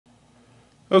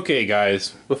Okay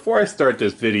guys, before I start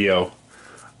this video,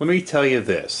 let me tell you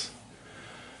this.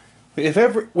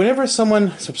 Whenever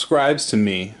someone subscribes to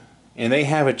me and they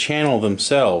have a channel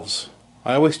themselves,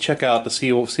 I always check out to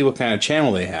see what kind of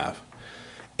channel they have.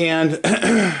 And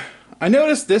I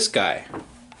noticed this guy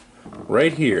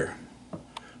right here,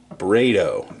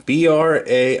 Braido,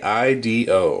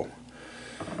 B-R-A-I-D-O.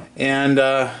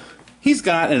 And he's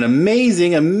got an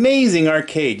amazing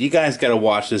arcade. You guys gotta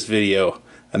watch this video.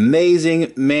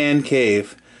 Amazing man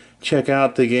cave. Check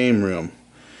out the game room.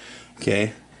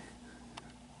 Okay.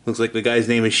 Looks like the guy's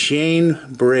name is Shane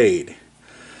Braid.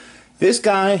 This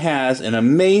guy has an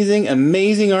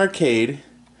amazing arcade.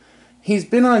 He's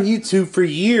been on YouTube for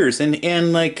years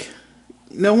and like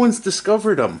no one's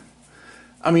discovered him.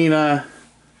 I mean,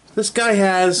 this guy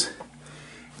has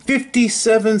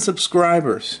 57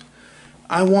 subscribers.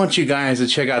 I want you guys to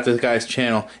check out this guy's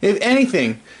channel. If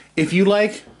anything, if you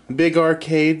like big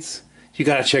arcades, you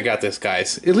gotta check out this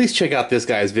guy's. At least check out this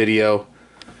guy's video.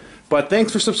 But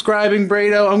thanks for subscribing,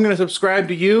 Braido. I'm gonna subscribe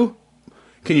to you.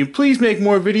 Can you please make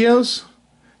more videos?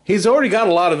 He's already got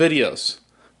a lot of videos,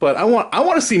 but I want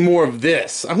to see more of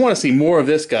this. I want to see more of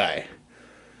this guy.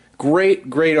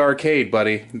 Great arcade,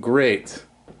 buddy. Great.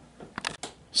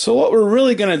 So what we're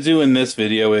really gonna do in this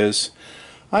video is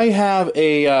I have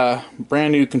a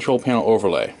brand new control panel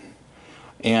overlay.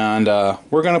 And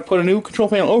we're going to put a new control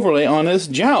panel overlay on this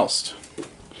Joust.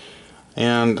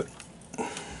 And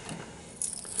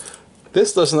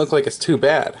this doesn't look like it's too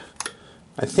bad.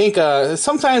 I think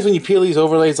sometimes when you peel these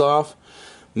overlays off,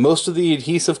 most of the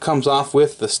adhesive comes off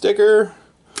with the sticker,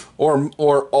 or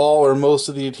all or most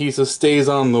of the adhesive stays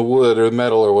on the wood or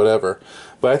metal or whatever.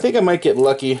 But I think I might get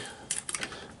lucky.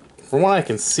 From what I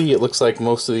can see, it looks like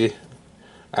most of the...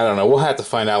 I don't know, we'll have to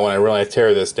find out when I really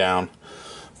tear this down.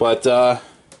 But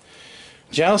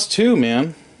Joust 2,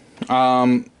 man.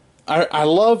 I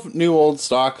love new old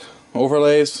stock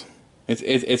overlays.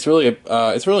 It's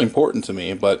really important to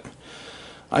me, but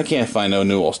I can't find no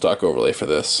new old stock overlay for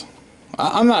this.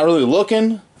 I'm not really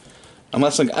looking,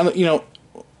 unless you know,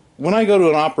 when I go to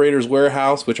an operator's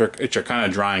warehouse, which are kind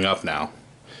of drying up now.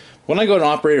 When I go to an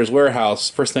operator's warehouse,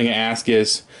 first thing I ask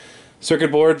is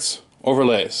circuit boards,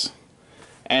 overlays,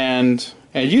 and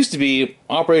it used to be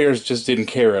operators just didn't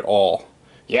care at all.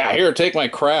 Yeah, here, take my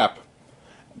crap.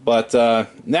 But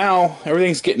now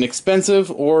everything's getting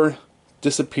expensive or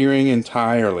disappearing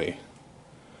entirely.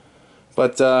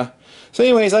 But so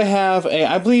anyways,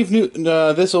 I believe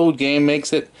this old game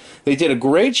makes it. They did a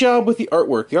great job with the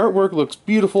artwork. The artwork looks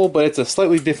beautiful, but it's a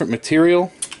slightly different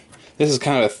material. This is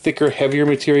kind of a thicker, heavier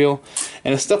material,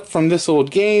 and the stuff from this old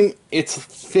game, it's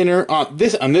thinner. On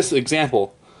this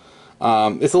example,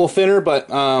 it's a little thinner, but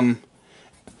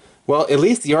well, at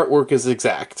least the artwork is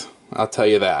exact. I'll tell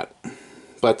you that.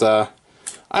 But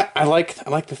I like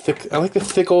the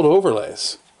thick old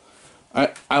overlays.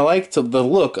 I like the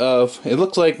look of it.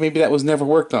 Looks like maybe that was never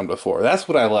worked on before. That's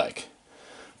what I like.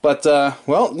 But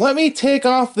well, let me take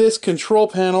off this control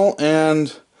panel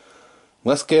and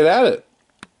let's get at it.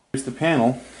 Here's the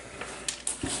panel.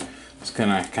 Just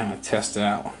gonna kind of test it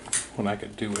out. What I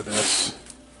could do with this.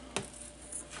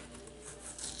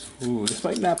 Ooh, this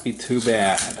might not be too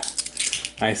bad.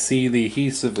 I see the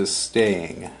adhesive is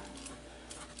staying.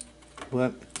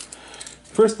 But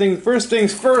first things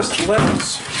first,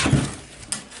 let's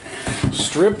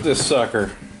strip this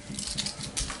sucker.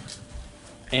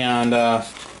 And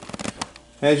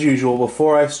as usual,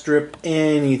 before I strip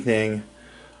anything,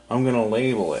 I'm gonna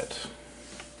label it.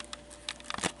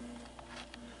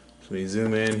 So we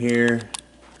zoom in here.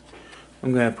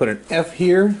 I'm gonna put an F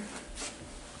here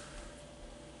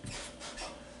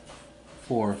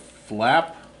for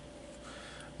flap.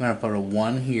 I'm going to put a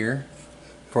 1 here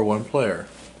for one player.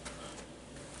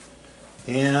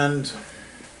 And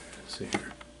let's see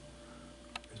here.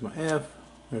 There's my F,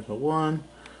 there's my 1,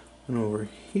 and over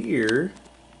here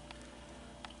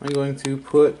I'm going to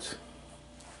put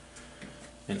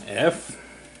an F,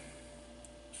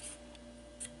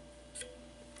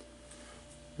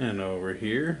 and over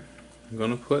here I'm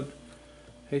going to put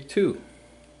a 2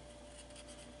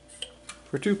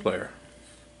 for 2-player.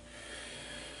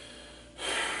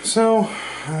 So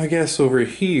I guess over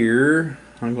here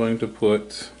I'm going to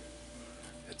put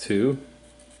a 2,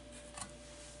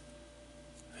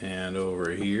 and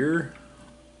over here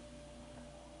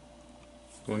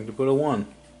I'm going to put a 1.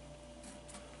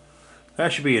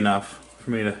 That should be enough for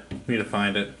me to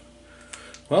find it.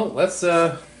 Well, let's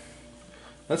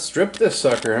strip this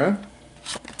sucker,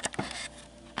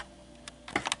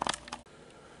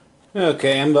 huh?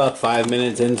 Okay, I'm about 5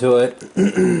 minutes into it.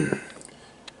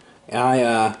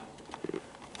 I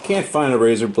can't find a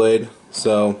razor blade,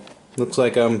 so Looks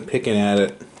like I'm picking at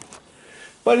it.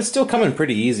 But it's still coming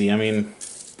pretty easy. I mean,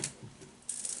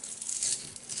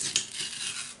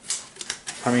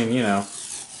 you know.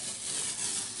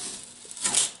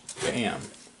 Bam.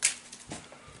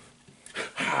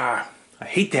 Ah, I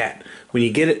hate that. When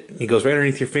you get it, it goes right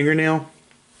underneath your fingernail.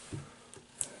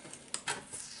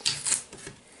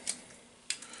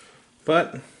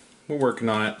 But we're working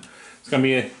on it. It's gonna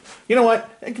be a, you know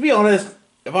what? To be honest,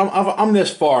 if I'm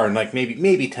this far in like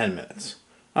maybe 10 minutes.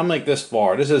 I'm like this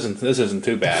far. This isn't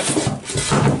too bad.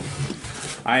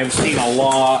 I have seen a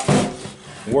lot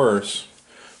worse.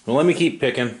 But let me keep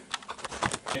picking.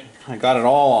 I got it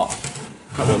all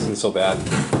off. That wasn't so bad.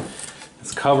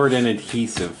 It's covered in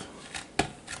adhesive.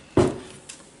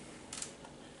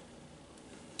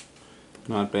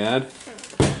 Not bad.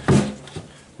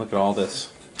 Look at all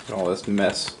this. Look at all this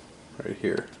mess right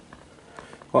here.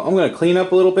 Well, I'm going to clean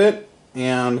up a little bit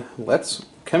and let's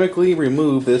chemically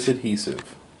remove this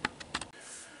adhesive.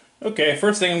 Okay,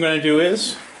 first thing I'm going to do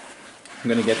is I'm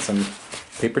going to get some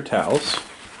paper towels.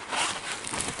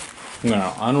 I'm going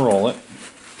to unroll it.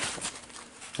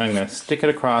 And I'm going to stick it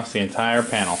across the entire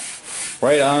panel,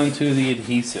 right onto the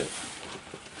adhesive.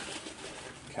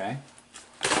 Okay.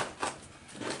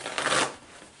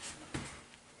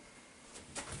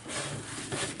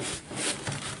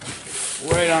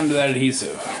 Right onto that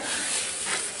adhesive.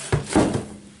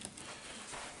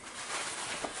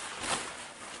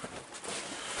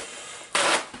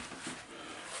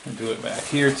 I'll do it back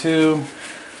here too.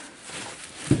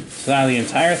 So now the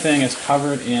entire thing is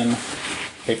covered in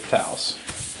paper towels.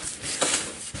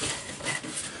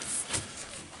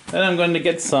 Then I'm going to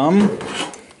get some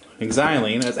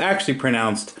xylene. It's actually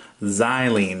pronounced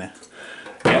xylene.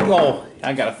 Yeah, oh,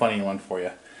 I got a funny one for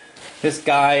you. This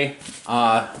guy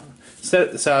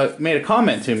made a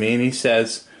comment to me, and he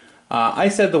says, I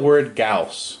said the word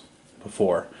Gauss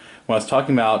before when I was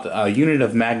talking about a unit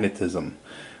of magnetism.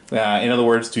 In other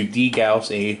words, to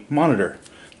de-Gauss a monitor.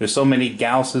 There's so many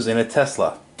Gausses in a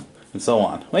Tesla, and so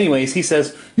on. Well, anyways, he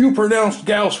says, you pronounced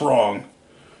Gauss wrong.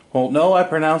 Well, no, I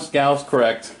pronounced Gauss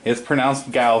correct. It's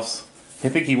pronounced Gauss. I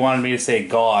think he wanted me to say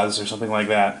gauze or something like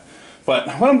that. But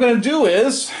what I'm going to do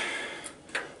is,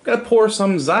 I'm going to pour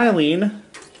some xylene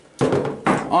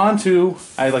onto,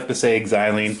 I like to say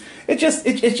xylene. It just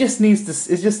needs to,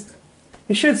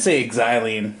 it should say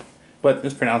xylene, but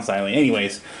it's pronounced xylene.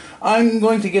 Anyways, I'm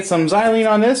going to get some xylene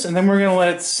on this, and then we're going to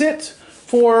let it sit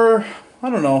for, I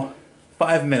don't know,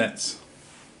 5 minutes.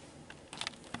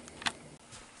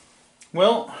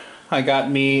 Well, I got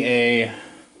me a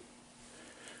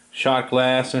shot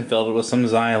glass and filled it with some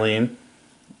xylene,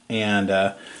 and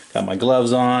got my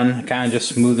gloves on, kind of just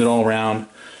smoothed it all around.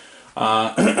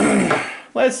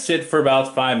 Let's sit for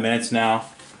about 5 minutes now.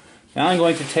 Now I'm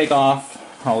going to take off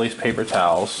all these paper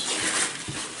towels.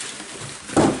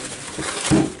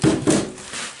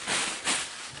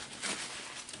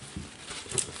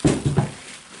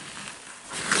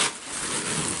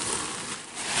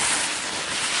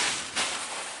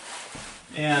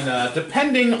 And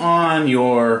depending on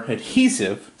your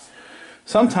adhesive,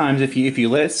 sometimes if you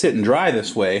let it sit and dry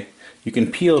this way, you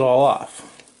can peel it all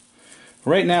off.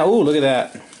 Right now, ooh, look at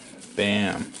that.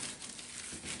 Bam.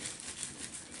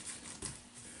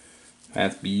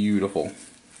 That's beautiful.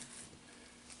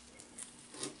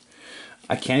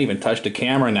 I can't even touch the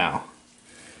camera now.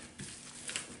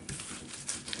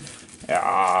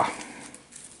 Ah.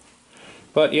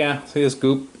 But yeah, see this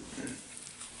goop?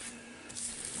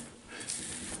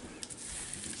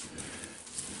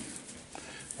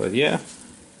 But yeah.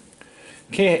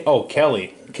 Okay. Oh,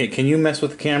 Kelly. Okay, can you mess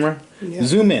with the camera? Yeah.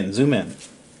 Zoom in. Zoom in.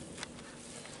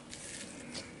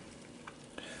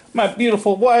 My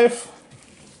beautiful wife.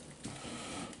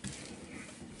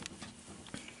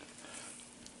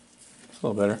 It's a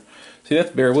little better. See,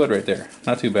 that's bare wood right there.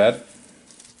 Not too bad.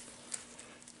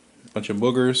 Bunch of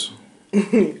boogers.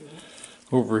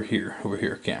 Over here,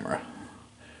 camera.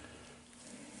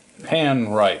 Pan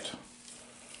right.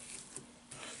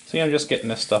 See, I'm just getting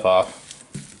this stuff off.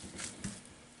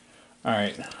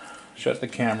 Alright, shut the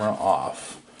camera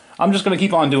off. I'm just going to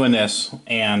keep on doing this,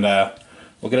 and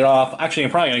we'll get it off. Actually,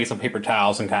 I'm probably going to get some paper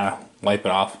towels and kind of wipe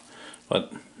it off.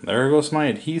 But there goes my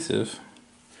adhesive.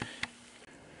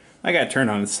 I got to turn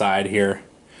on its side here.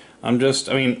 What I'm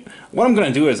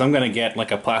going to do is I'm going to get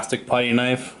like a plastic putty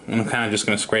knife, and I'm kind of just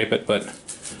going to scrape it, but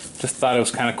just thought it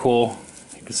was kind of cool.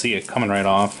 You can see it coming right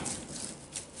off.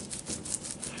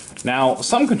 Now,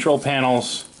 some control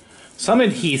panels, some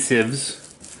adhesives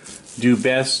do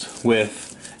best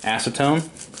with acetone.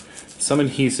 Some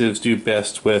adhesives do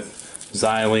best with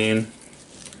xylene.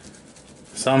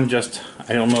 Some just,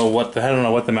 I don't know what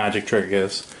the magic trick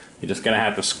is. You're just gonna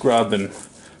have to scrub and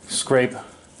scrape.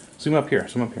 Zoom up here,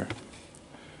 zoom up here.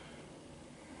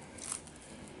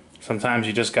 Sometimes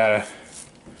you just gotta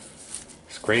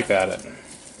scrape at it.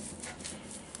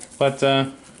 But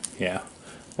yeah,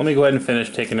 let me go ahead and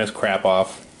finish taking this crap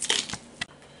off.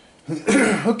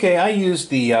 Okay, I used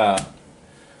the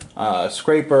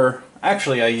scraper.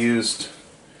 Actually, I used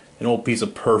an old piece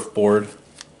of perf board.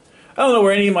 I don't know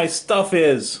where any of my stuff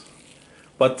is,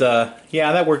 but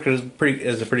yeah, that worked as a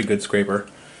pretty good scraper.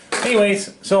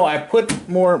 Anyways, so I put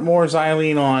more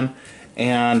xylene on,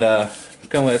 and I'm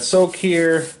gonna let it soak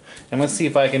here, and let's see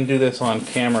if I can do this on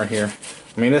camera here.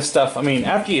 I mean, this stuff, I mean,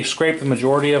 after you scrape the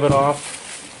majority of it off,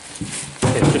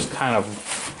 it just kind of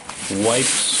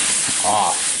wipes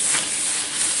off.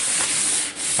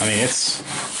 I mean, it's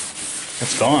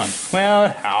gone.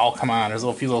 Well, oh, come on, there's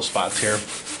a few little spots here.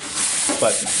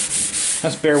 But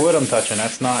that's bare wood I'm touching,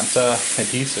 that's not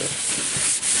adhesive.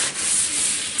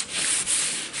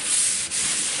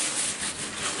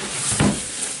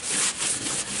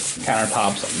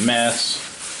 Countertop's a mess.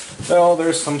 Oh,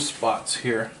 there's some spots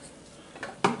here.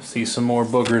 See some more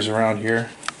boogers around here.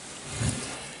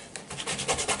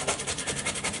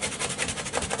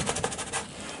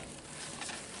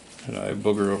 Another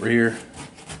booger over here.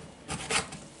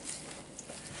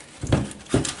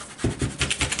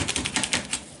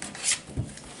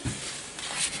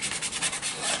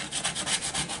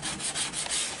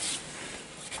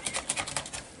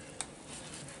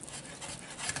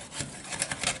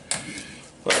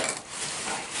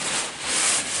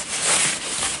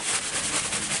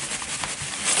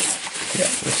 Yeah,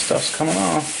 this stuff's coming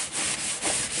off.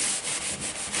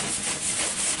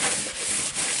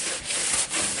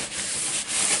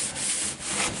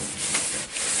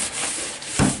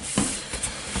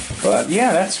 But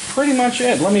yeah, that's pretty much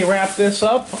it. Let me wrap this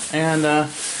up, and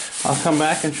I'll come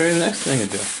back and show you the next thing to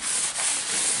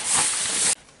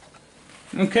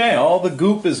do. Okay, all the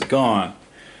goop is gone.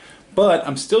 But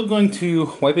I'm still going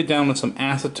to wipe it down with some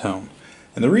acetone.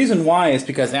 And the reason why is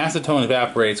because acetone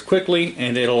evaporates quickly,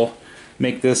 and it'll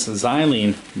make this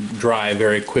xylene dry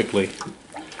very quickly.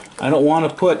 I don't want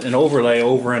to put an overlay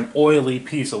over an oily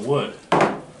piece of wood.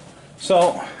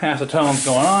 So, acetone's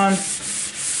going on.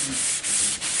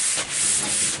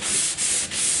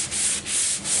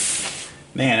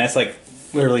 Man, that's like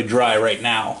literally dry right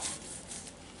now.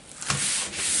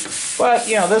 But,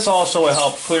 you know, this also will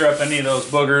help clear up any of those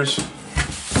boogers.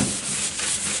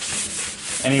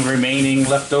 Any remaining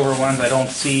leftover ones I don't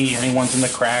see, any ones in the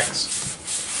cracks.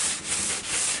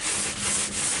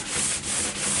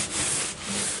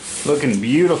 Looking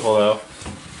beautiful though.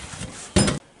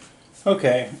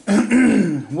 Okay,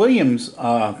 Williams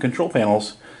control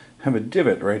panels have a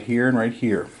divot right here and right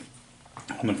here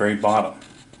on the very bottom.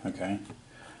 Okay,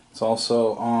 it's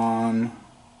also on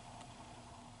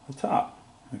the top.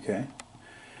 Okay,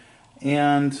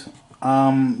 and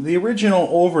the original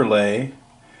overlay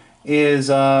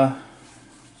is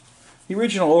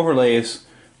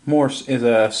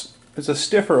it's a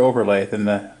stiffer overlay than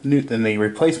the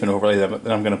replacement overlay that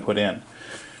I'm going to put in.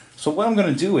 So what I'm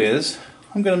going to do is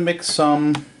I'm going to mix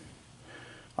some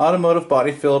automotive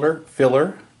body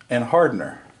filler and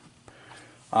hardener,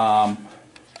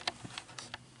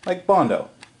 like Bondo.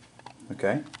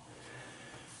 Okay,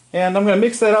 and I'm going to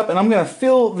mix that up, and I'm going to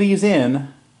fill these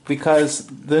in because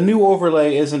the new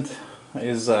overlay is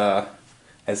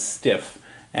as stiff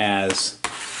as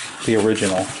the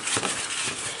original.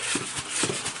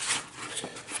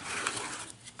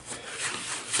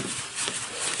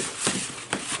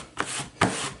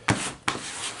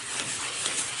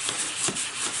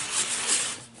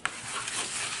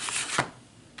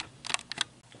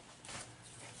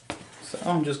 So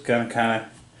I'm just going to kind of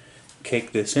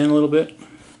cake this in a little bit.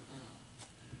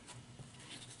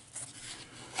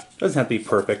 Doesn't have to be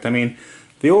perfect. I mean,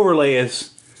 the overlay is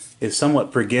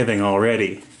somewhat forgiving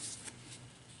already.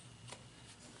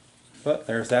 But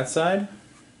there's that side.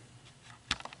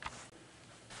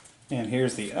 And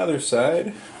here's the other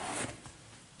side.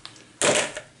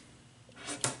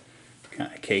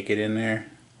 Kind of cake it in there.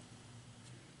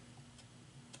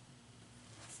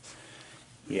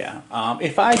 Yeah,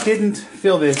 if I didn't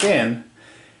fill this in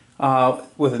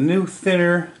with a new,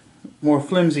 thinner, more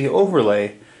flimsy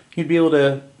overlay, you'd be able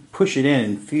to push it in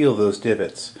and feel those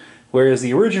divots. Whereas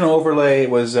the original overlay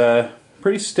was a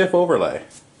pretty stiff overlay.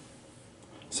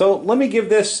 So let me give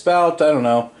this about, I don't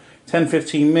know,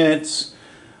 10-15 minutes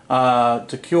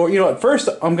to cure. You know, at first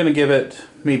I'm going to give it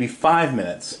maybe 5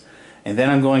 minutes, and then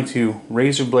I'm going to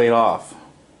razor blade off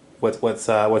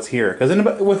what's here.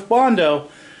 Because with Bondo,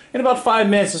 in about 5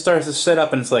 minutes it starts to set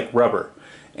up and it's like rubber.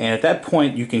 And at that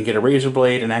point you can get a razor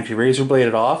blade and actually razor blade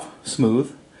it off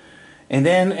smooth. And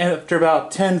then after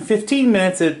about 10-15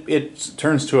 minutes, it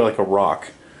turns to like a rock.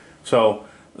 So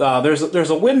there's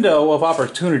a window of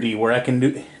opportunity where I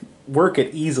can work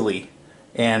it easily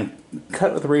and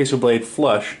cut with the razor blade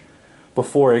flush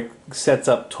before it sets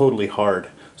up totally hard.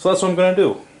 So that's what I'm going to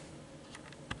do.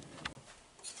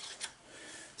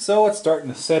 So it's starting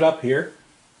to set up here.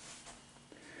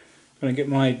 I'm going to get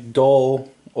my dull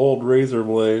old razor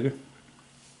blade.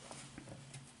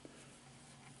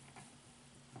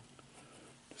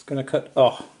 Just going to cut.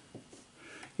 Oh,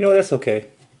 you know what? That's okay.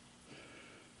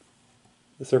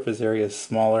 The surface area is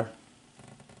smaller.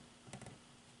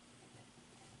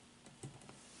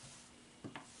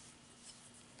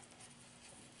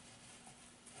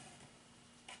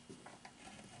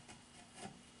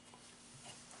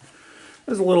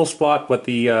 There's a little spot, but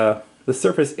the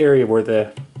surface area where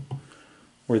the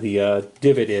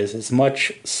divot is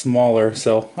much smaller,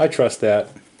 so I trust that.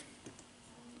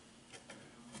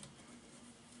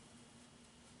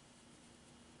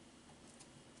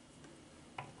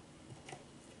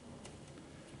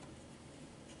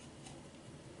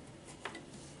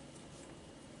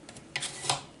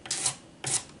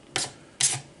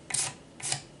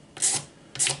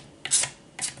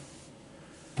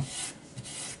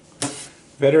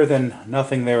 Better than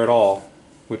nothing there at all,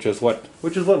 which is what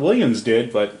Williams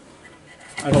did, but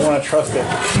I don't want to trust it.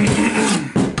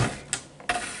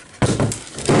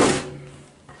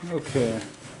 Okay.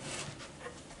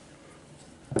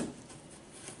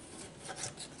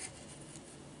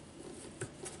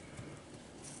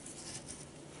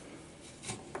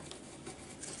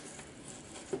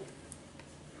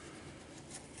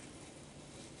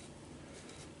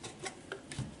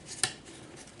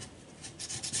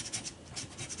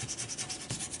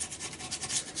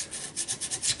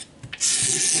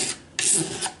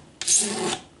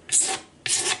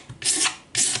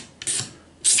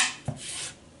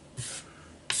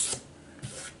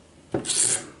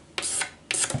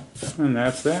 And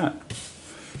that's that.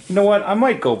 You know what? I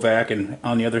might go back and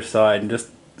on the other side and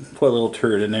just put a little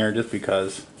turd in there just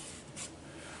because.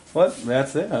 But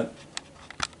that's it.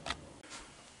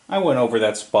 I went over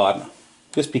that spot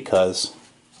just because.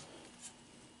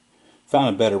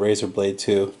 Found a better razor blade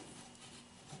too.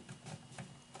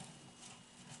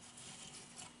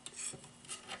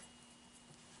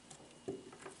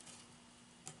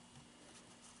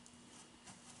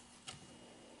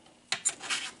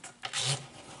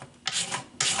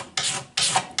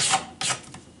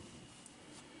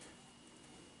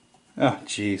 Oh,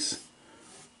 jeez.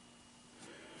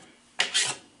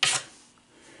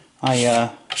 I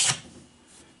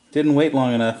didn't wait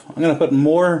long enough. I'm going to put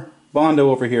more Bondo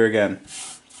over here again.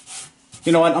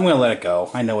 You know what? I'm going to let it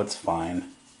go. I know it's fine.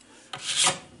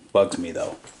 Bugs me,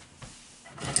 though.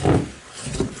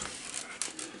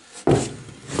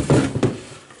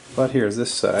 But here's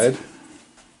this side.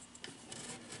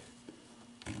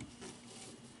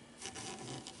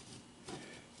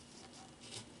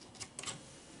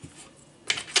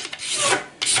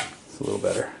 A little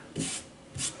better.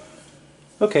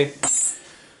 Okay,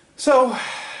 so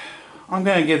I'm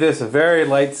going to give this a very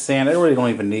light sand. I really don't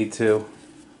even need to.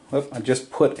 Oop, I just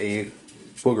put a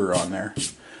booger on there.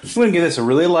 I'm going to give this a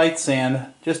really light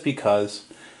sand just because.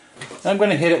 I'm going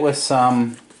to hit it with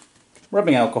some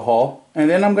rubbing alcohol, and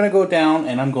then I'm going to go down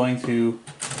and I'm going to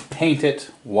paint it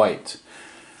white.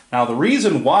 Now the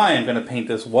reason why I'm going to paint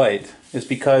this white is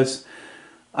because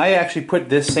I actually put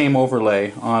this same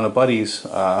overlay on a buddy's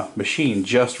machine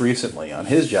just recently on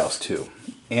his Joust 2.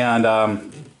 And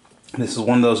this is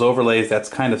one of those overlays that's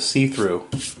kind of see-through.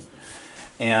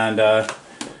 And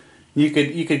you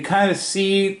could kind of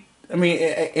see, I mean,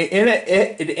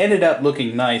 it ended up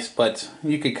looking nice, but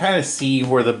you could kind of see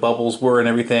where the bubbles were and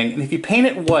everything. And if you paint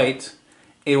it white,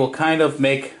 it will kind of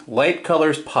make light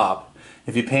colors pop.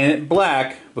 If you paint it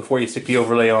black before you stick the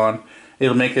overlay on,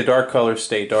 it'll make the dark colors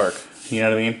stay dark. You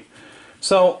know what I mean?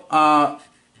 So,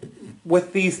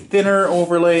 with these thinner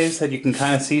overlays that you can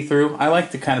kind of see through, I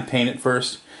like to kind of paint it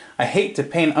first. I hate to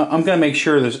paint, I'm going to make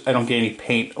sure I don't get any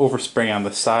paint overspray on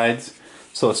the sides,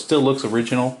 so it still looks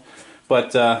original.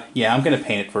 But, yeah, I'm going to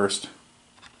paint it first.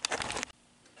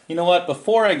 You know what?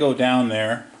 Before I go down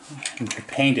there and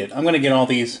paint it, I'm going to get all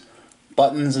these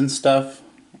buttons and stuff,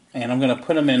 and I'm going to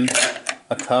put them in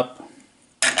a cup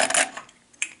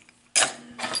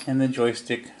and the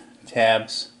joystick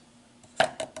tabs,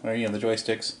 or the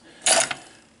joysticks.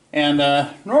 And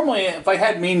normally if I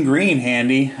had Mean Green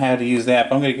handy, I had to use that,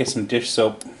 but I'm going to get some dish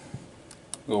soap,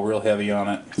 go real heavy on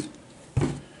it.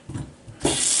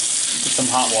 Put some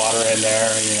hot water in there,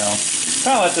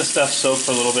 kind of let this stuff soak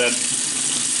for a little bit.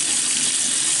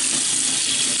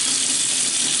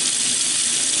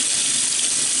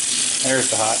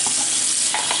 There's the hot.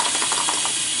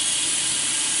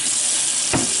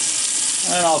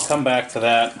 And I'll come back to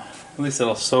that. At least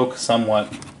it'll soak somewhat.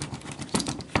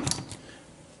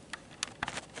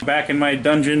 Back in my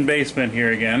dungeon basement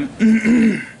here again.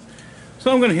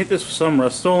 So I'm going to hit this with some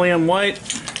Rust-Oleum white.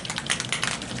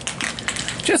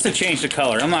 Just to change the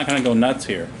color. I'm not going to go nuts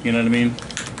here. You know what I mean?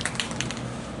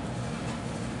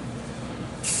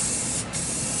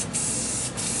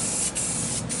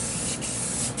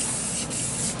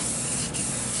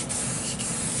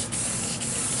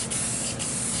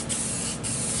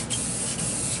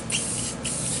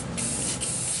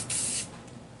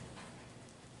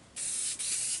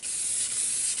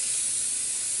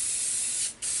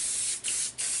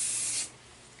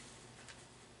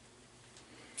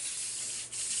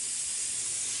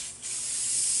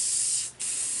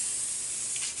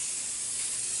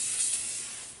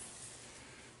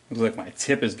 Looks like my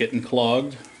tip is getting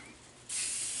clogged.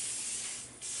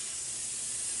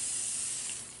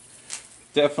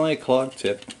 Definitely a clogged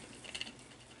tip.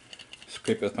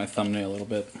 Scrape it with my thumbnail a little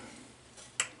bit.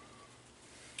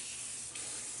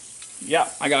 Yeah,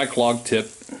 I got a clogged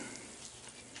tip.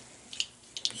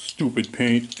 Stupid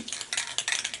paint.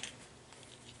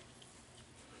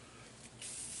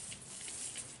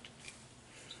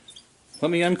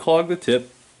 Let me unclog the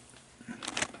tip.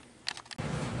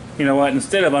 You know what,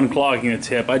 instead of unclogging the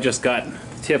tip, I just got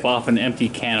the tip off an empty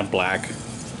can of black.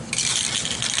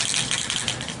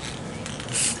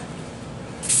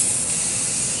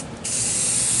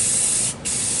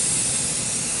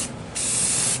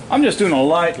 I'm just doing a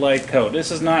light coat.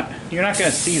 This is not, you're not going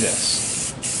to see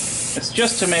this. It's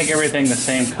just to make everything the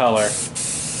same color,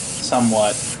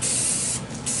 somewhat,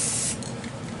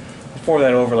 before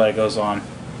that overlay goes on.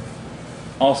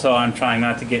 Also, I'm trying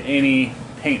not to get any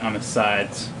paint on the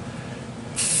sides.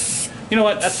 You know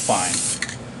what? That's fine.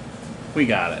 We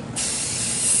got it.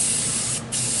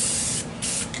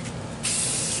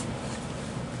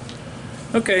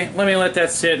 Okay, let me let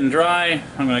that sit and dry.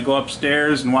 I'm going to go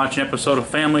upstairs and watch an episode of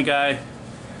Family Guy.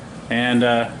 And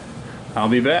I'll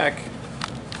be back.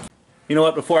 You know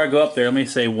what? Before I go up there, let me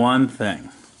say one thing.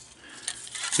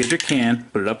 Get your can,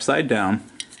 put it upside down,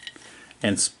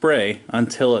 and spray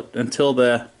until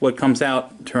what comes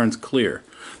out turns clear.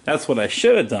 That's what I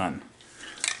should have done.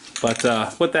 But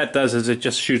what that does is it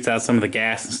just shoots out some of the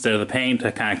gas instead of the paint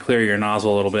to kind of clear your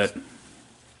nozzle a little bit.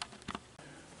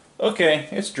 Okay,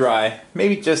 it's dry.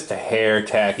 Maybe just a hair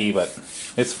tacky, but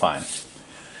it's fine.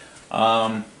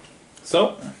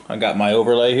 So, I got my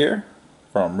overlay here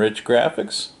from Rich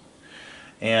Graphics.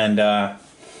 And I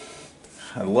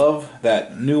love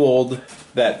that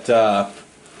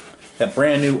that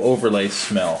brand new overlay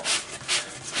smell.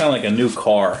 It's kind of like a new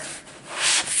car.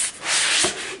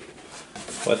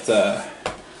 But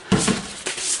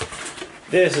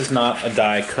this is not a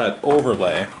die cut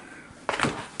overlay.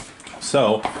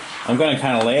 So I'm going to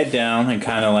kind of lay it down and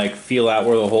kind of like feel out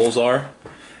where the holes are.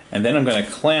 And then I'm going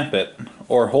to clamp it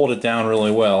or hold it down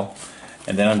really well.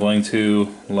 And then I'm going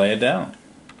to lay it down.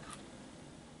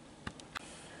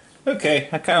 Okay,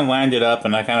 I kind of lined it up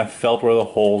and I kind of felt where the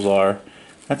holes are.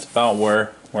 That's about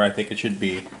where I think it should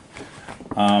be.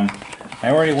 I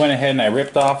already went ahead and I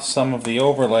ripped off some of the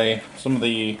overlay, some of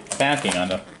the backing on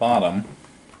the bottom.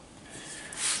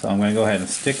 So I'm going to go ahead and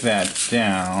stick that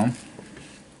down.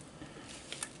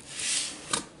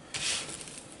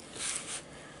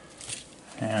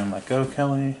 And let go,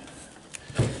 Kelly.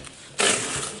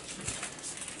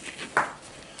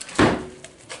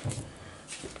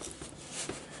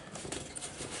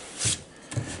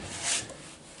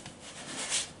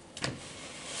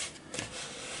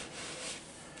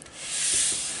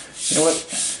 You know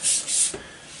what?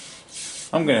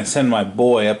 I'm going to send my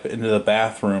boy up into the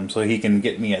bathroom so he can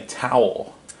get me a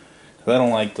towel. Because I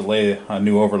don't like to lay a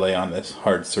new overlay on this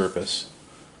hard surface.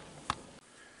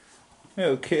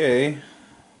 Okay.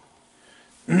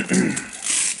 I'll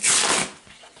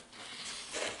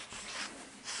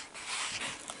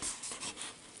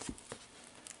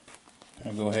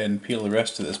go ahead and peel the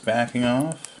rest of this backing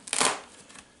off.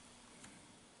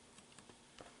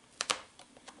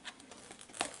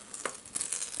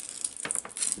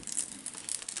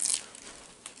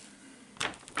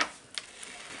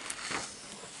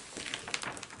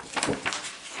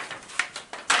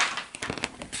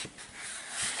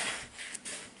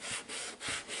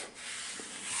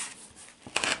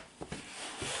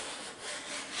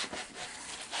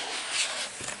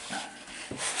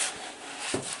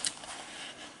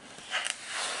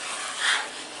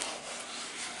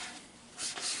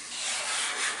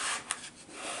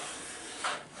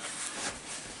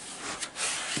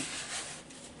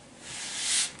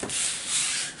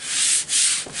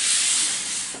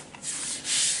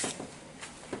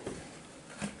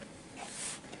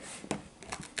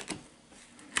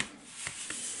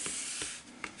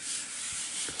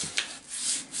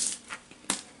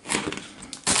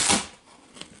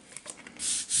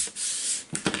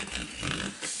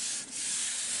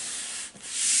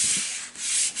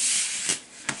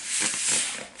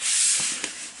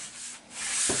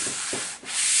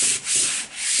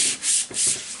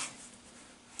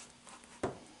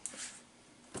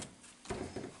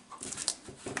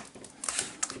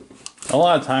 A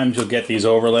lot of times you'll get these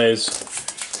overlays,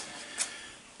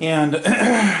 and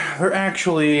they're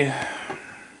actually,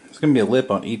 there's going to be a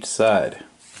lip on each side.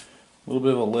 A little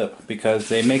bit of a lip, because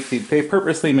they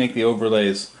purposely make the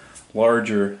overlays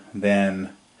larger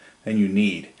than you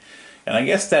need. And I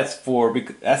guess that's so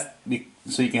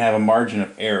you can have a margin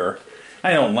of error.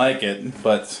 I don't like it,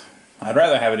 but I'd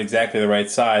rather have it exactly the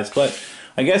right size. But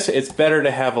I guess it's better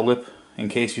to have a lip in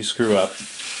case you screw up.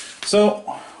 So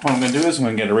what I'm going to do is I'm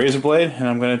going to get a razor blade and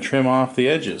I'm going to trim off the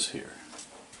edges here.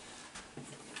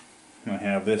 I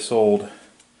have this old,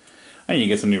 I need to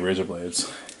get some new razor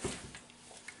blades.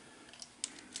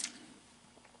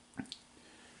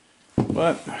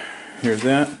 But here's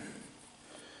that.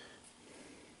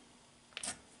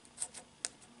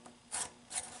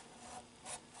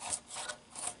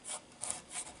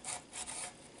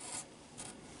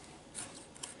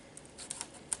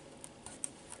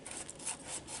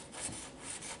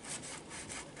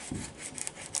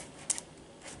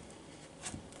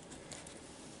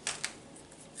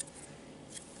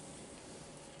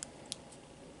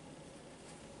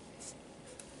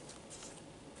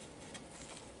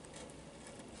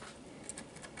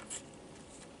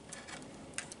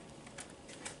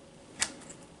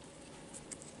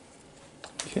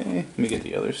 Okay, let me get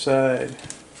the other side.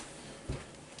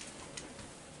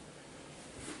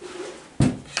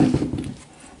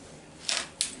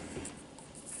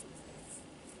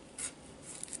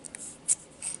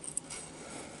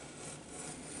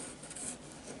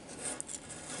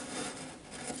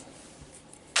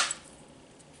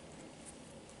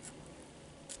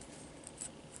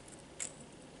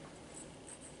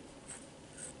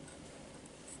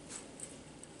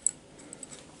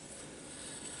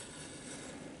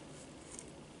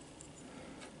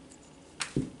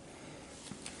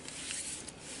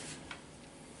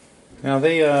 Now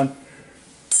they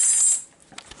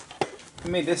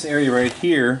made this area right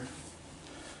here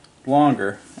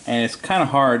longer, and it's kind of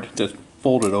hard to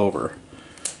fold it over.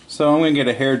 So I'm going to get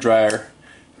a hair dryer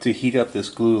to heat up this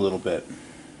glue a little bit.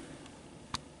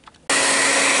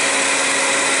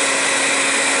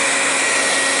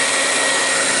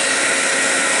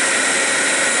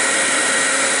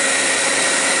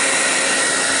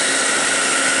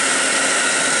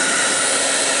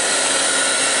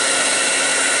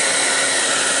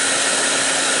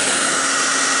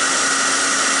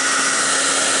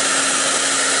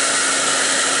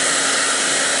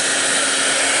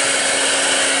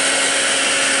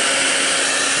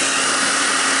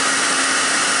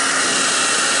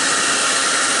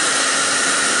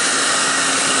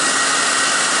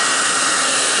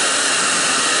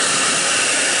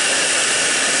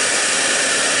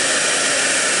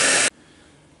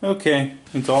 Okay,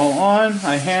 it's all on.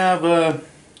 I have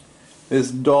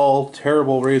this dull,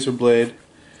 terrible razor blade,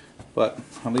 but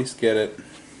at least get it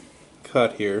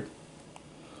cut here.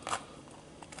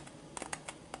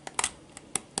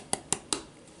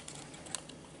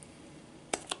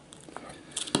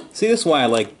 See, this is why I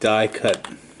like die cut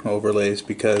overlays,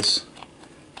 because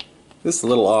this is a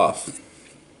little off.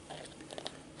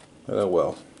 But oh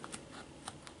well.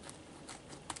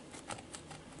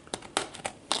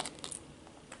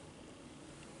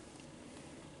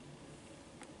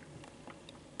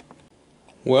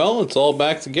 Well, it's all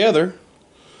back together.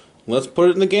 Let's put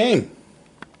it in the game.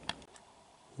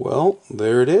 Well,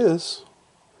 there it is.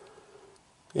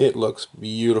 It looks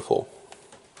beautiful.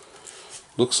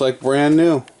 Looks like brand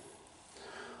new.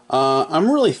 I'm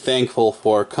really thankful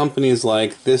for companies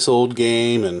like This Old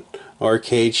Game and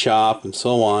Arcade Shop and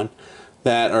so on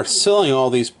that are selling all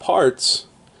these parts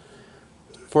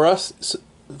for us,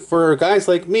 for guys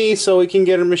like me, so we can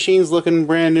get our machines looking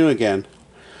brand new again.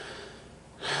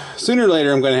 Sooner or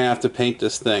later I'm going to have to paint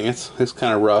this thing. It's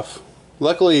kind of rough.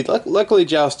 Luckily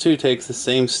Joust 2 takes the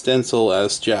same stencil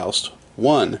as Joust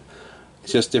 1.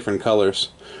 It's just different colors.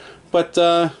 But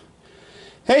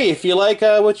hey, if you like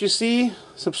what you see,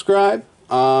 subscribe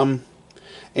and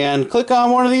click on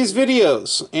one of these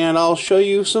videos and I'll show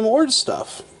you some more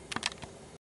stuff.